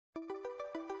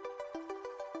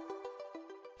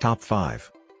Top 5.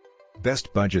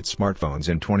 Best budget smartphones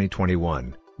in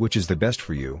 2021, which is the best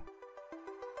for you?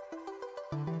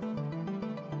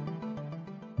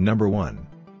 Number 1.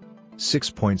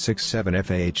 6.67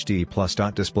 FHD Plus.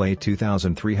 Display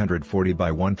 2340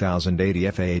 by 1080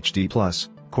 FHD Plus,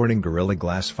 Corning Gorilla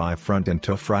Glass 5 front and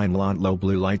TÜV Rheinland low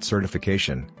blue light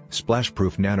certification,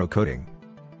 splash-proof nano coating.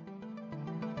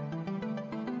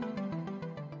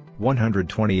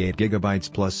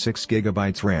 128GB plus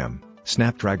 6GB RAM,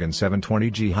 Snapdragon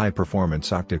 720G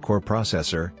high-performance octa-core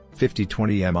processor,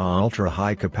 5020 mAh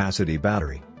ultra-high capacity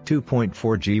battery,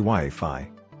 2.4G Wi-Fi.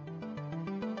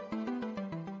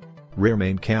 Rear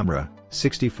main camera,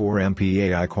 64MP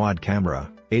AI quad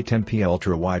camera, 8MP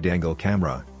ultra-wide-angle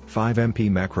camera, 5MP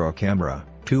macro camera,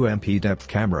 2MP depth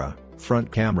camera,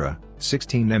 front camera,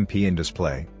 16MP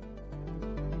in-display.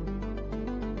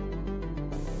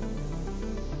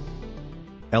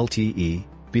 LTE,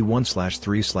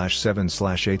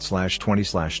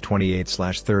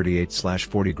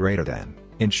 B1/3/7/8/20/28/38/40 greater than.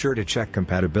 Ensure to check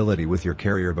compatibility with your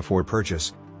carrier before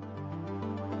purchase.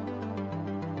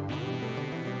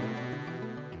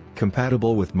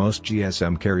 Compatible with most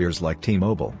GSM carriers like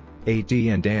T-Mobile,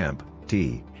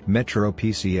 AT&T, Metro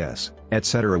PCS,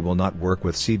 etc. Will not work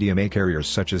with CDMA carriers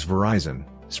such as Verizon,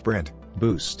 Sprint,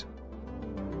 Boost.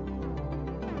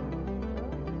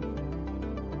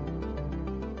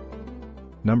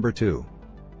 Number 2.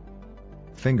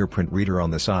 Fingerprint reader on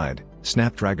the side,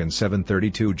 Snapdragon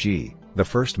 732G, the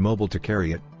first mobile to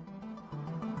carry it.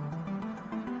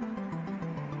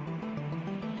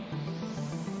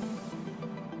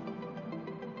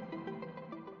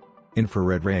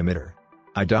 Infrared ray emitter.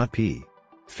 I.P.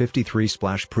 53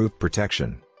 splash-proof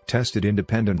protection, tested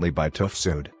independently by TÜV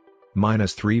Süd.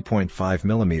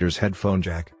 -3.5mm headphone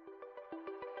jack.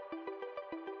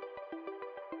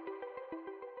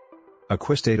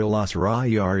 Acquistato las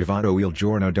raíces arrivado il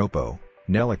giorno dopo,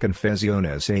 nella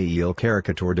confezione se il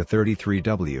caricatore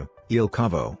 33W, il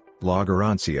cavo, la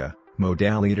garanzia,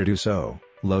 modalità d'uso,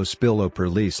 lo spillo per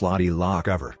gli slot e la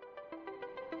cover.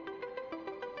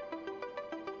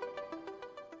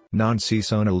 Non ci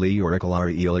sono gli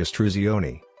auricolari e le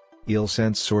istruzioni. Il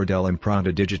sensore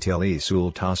dell'impronta digitale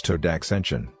sul tasto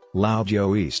d'accensione,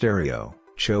 l'audio e stereo,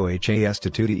 cioè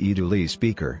attitude e degli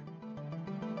speaker.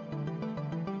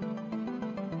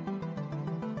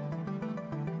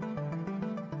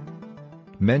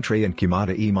 Mentre in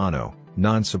chiamata e mano,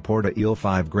 non supporta il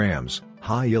 5 grams,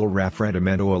 ha il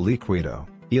raffreddamento a liquido,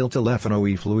 il telefono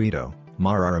e fluido,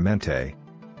 ma raramente.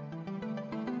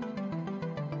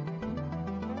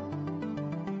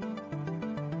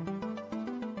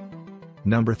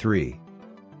 Number 3.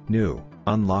 New,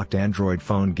 unlocked Android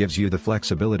phone gives you the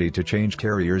flexibility to change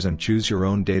carriers and choose your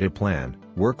own data plan,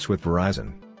 works with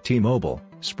Verizon, T-Mobile,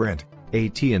 Sprint,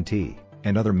 AT&T,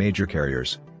 and other major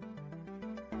carriers.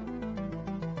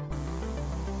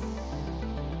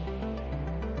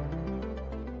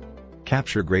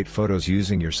 Capture great photos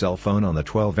using your cell phone on the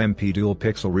 12MP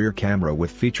dual-pixel rear camera with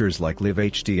features like Live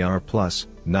HDR+,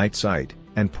 Night Sight,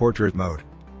 and Portrait Mode.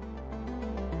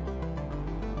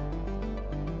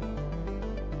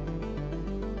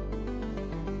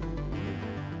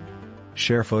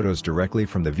 Share photos directly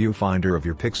from the viewfinder of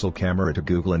your Pixel camera to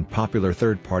Google and popular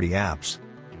third-party apps.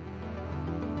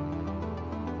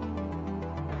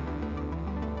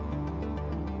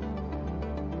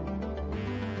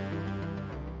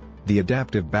 The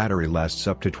adaptive battery lasts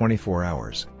up to 24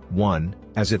 hours,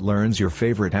 as it learns your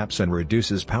favorite apps and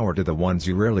reduces power to the ones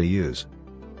you rarely use.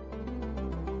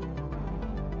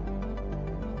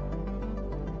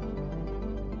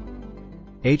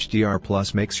 HDR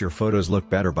Plus makes your photos look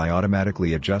better by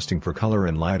automatically adjusting for color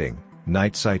and lighting.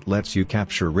 Night Sight lets you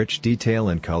capture rich detail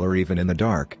and color even in the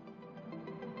dark.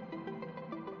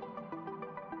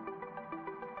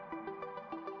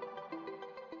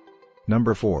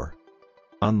 Number 4.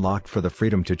 Unlocked for the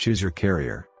freedom to choose your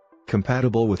carrier.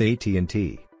 Compatible with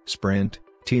AT&T, Sprint,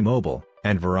 T-Mobile,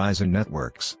 and Verizon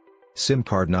networks. SIM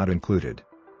card not included.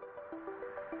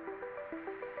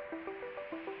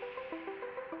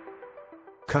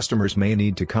 Customers may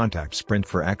need to contact Sprint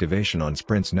for activation on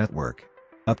Sprint's network.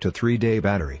 Up to 3-day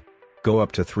battery. Go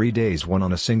up to 3 days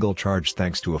on a single charge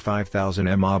thanks to a 5000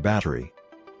 mAh battery.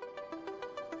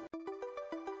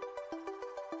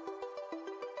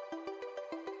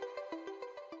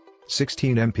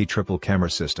 (16MP triple camera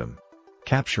system.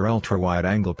 Capture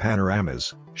ultra-wide-angle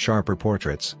panoramas, sharper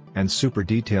portraits, and super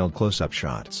detailed close-up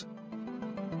shots.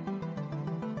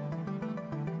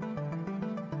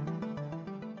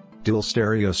 Dual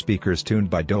stereo speakers tuned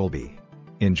by Dolby.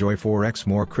 Enjoy 4x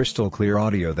more crystal clear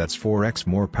audio that's 4x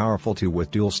more powerful too with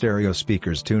dual stereo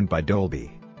speakers tuned by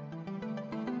Dolby.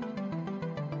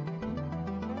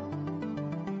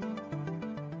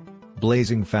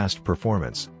 Blazing fast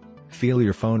performance. Feel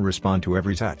your phone respond to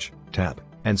every touch, tap,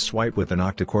 and swipe with an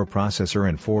octa-core processor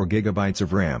and 4 GB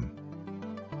of RAM.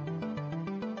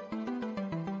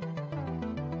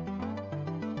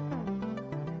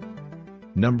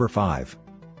 Number 5.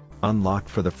 Unlocked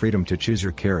for the freedom to choose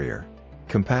your carrier.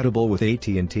 Compatible with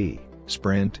AT&T,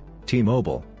 Sprint,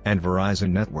 T-Mobile, and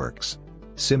Verizon networks.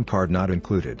 SIM card not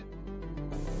included.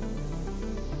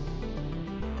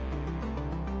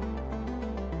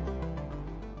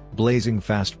 Blazing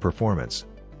fast performance.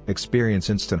 Experience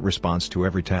instant response to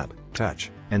every tap, touch,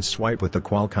 and swipe with the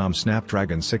Qualcomm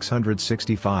Snapdragon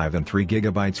 665 and 3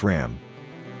 GB RAM.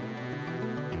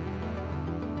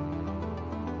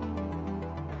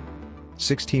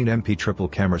 (16MP) triple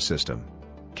camera system.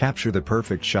 Capture the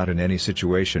perfect shot in any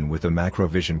situation with a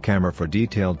macro-vision camera for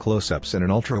detailed close-ups and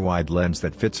an ultra-wide lens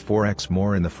that fits 4x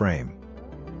more in the frame.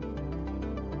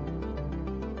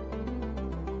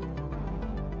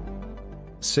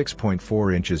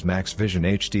 (6.4" Max Vision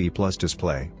HD Plus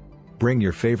display. Bring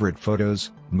your favorite photos,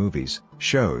 movies,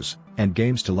 shows, and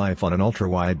games to life on an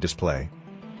ultra-wide display.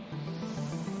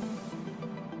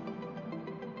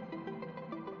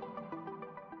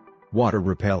 Water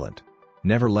repellent.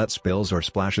 Never let spills or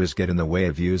splashes get in the way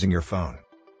of using your phone.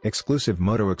 Exclusive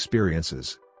Moto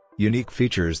experiences. Unique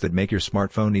features that make your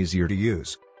smartphone easier to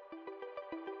use.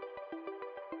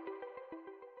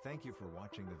 Thank you for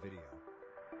watching the video.